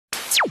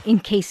in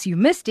case you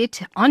missed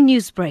it on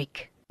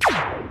Newsbreak.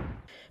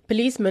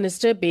 Police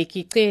Minister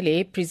Bheki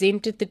Cele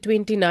presented the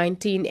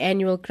 2019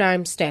 annual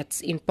crime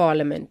stats in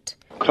Parliament.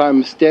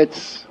 Crime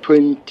stats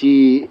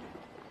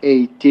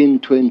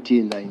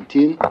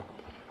 2018-2019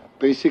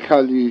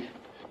 basically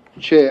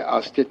share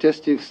our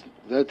statistics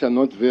that are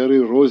not very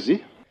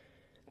rosy.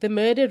 The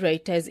murder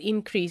rate has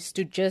increased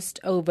to just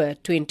over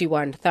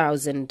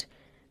 21,000.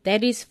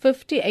 That is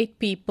 58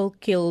 people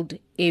killed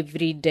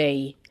every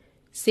day.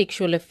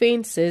 Sexual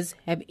offences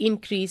have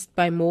increased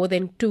by more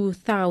than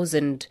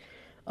 2,000.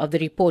 Of the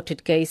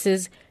reported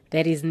cases,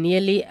 that is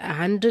nearly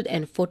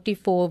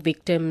 144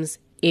 victims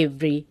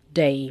every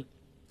day.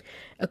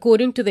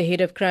 According to the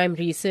head of Crime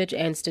Research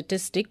and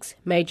Statistics,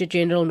 Major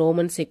General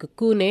Norman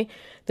Sekukune,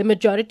 the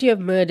majority of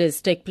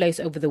murders take place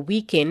over the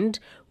weekend,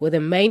 with the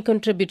main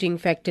contributing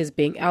factors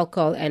being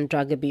alcohol and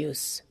drug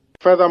abuse.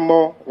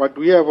 Furthermore, what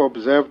we have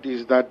observed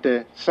is that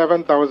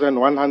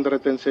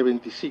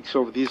 7,176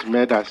 of these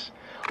murders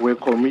were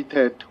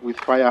committed with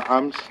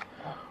firearms,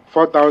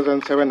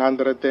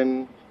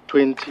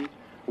 4,720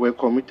 were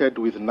committed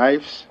with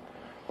knives,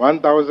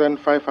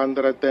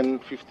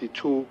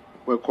 1,552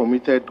 were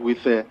committed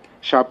with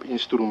sharp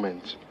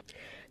instruments.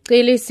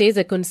 Cele says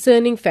a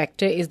concerning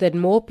factor is that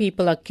more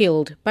people are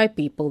killed by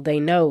people they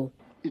know.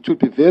 It would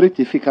be very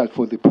difficult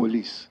for the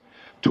police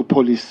to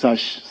police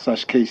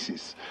such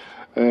cases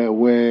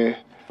where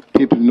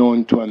people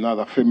known to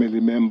another family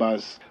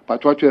members.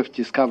 But what we have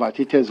discovered,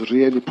 it has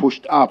really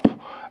pushed up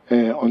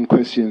on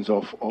questions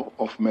of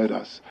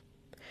murders.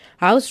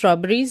 House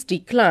robberies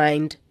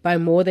declined by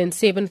more than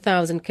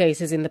 7,000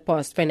 cases in the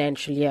past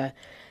financial year.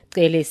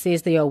 Cele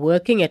says they are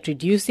working at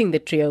reducing the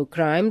trio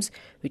crimes,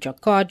 which are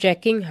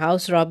carjacking,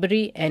 house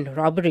robbery and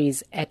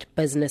robberies at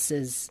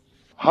businesses.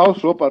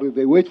 House robbery,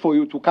 they wait for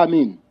you to come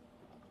in.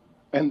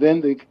 And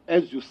then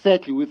as you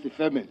settle with the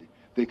family,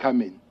 they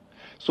come in.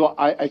 So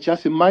I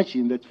just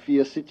imagine that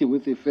fear sitting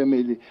with the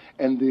family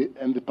and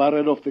the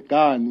barrel of the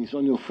gun is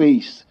on your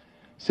face,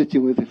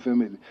 sitting with the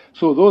family.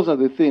 So those are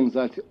the things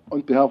that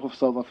on behalf of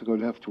South Africa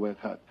we'll have to work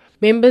hard.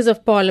 Members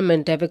of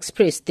Parliament have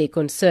expressed their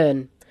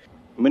concern.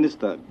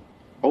 Minister,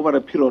 over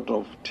a period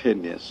of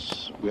 10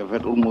 years, we have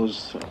had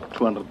almost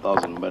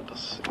 200,000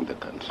 murders in the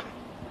country.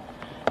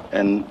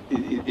 And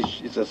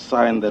it's a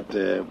sign that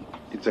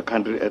it's a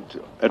country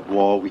at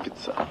war with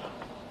itself.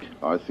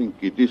 I think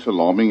it is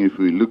alarming if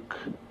we look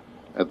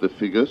at the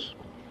figures.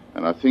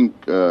 And I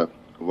think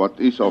what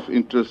is of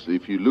interest,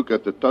 if you look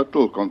at the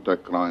total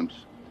contact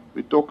crimes,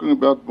 we're talking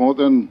about more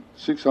than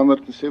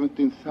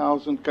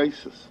 617,000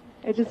 cases.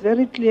 It is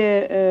very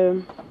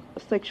clear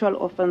sexual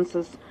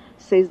offences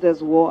says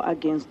there's war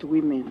against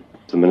women.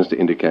 The Minister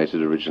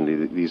indicated originally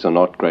that these are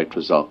not great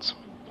results.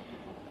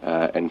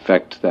 In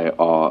fact, they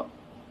are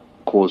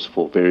cause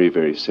for very,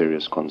 very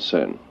serious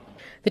concern.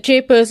 The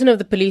chairperson of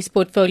the Police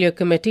Portfolio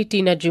Committee,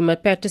 Tina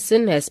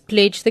Juma-Patterson, has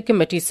pledged the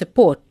committee's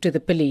support to the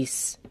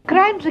police.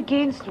 Crimes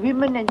against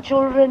women and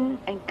children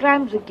and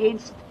crimes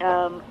against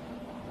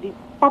the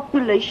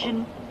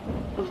population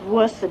have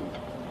worsened.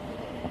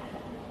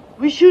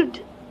 We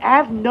should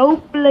have no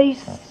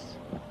place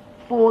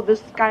for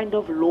this kind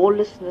of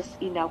lawlessness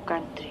in our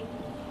country.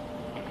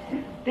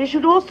 There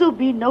should also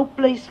be no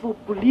place for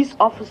police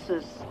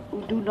officers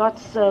who do not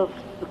serve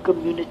the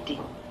community.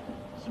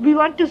 So we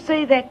want to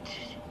say that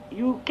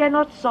you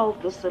cannot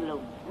solve this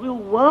alone. We'll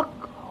work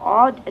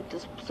hard at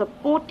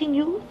supporting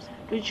you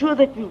to ensure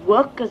that we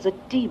work as a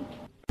team.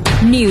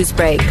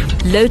 Newsbreak,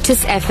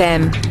 Lotus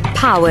FM,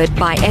 powered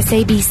by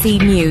SABC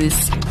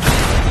News.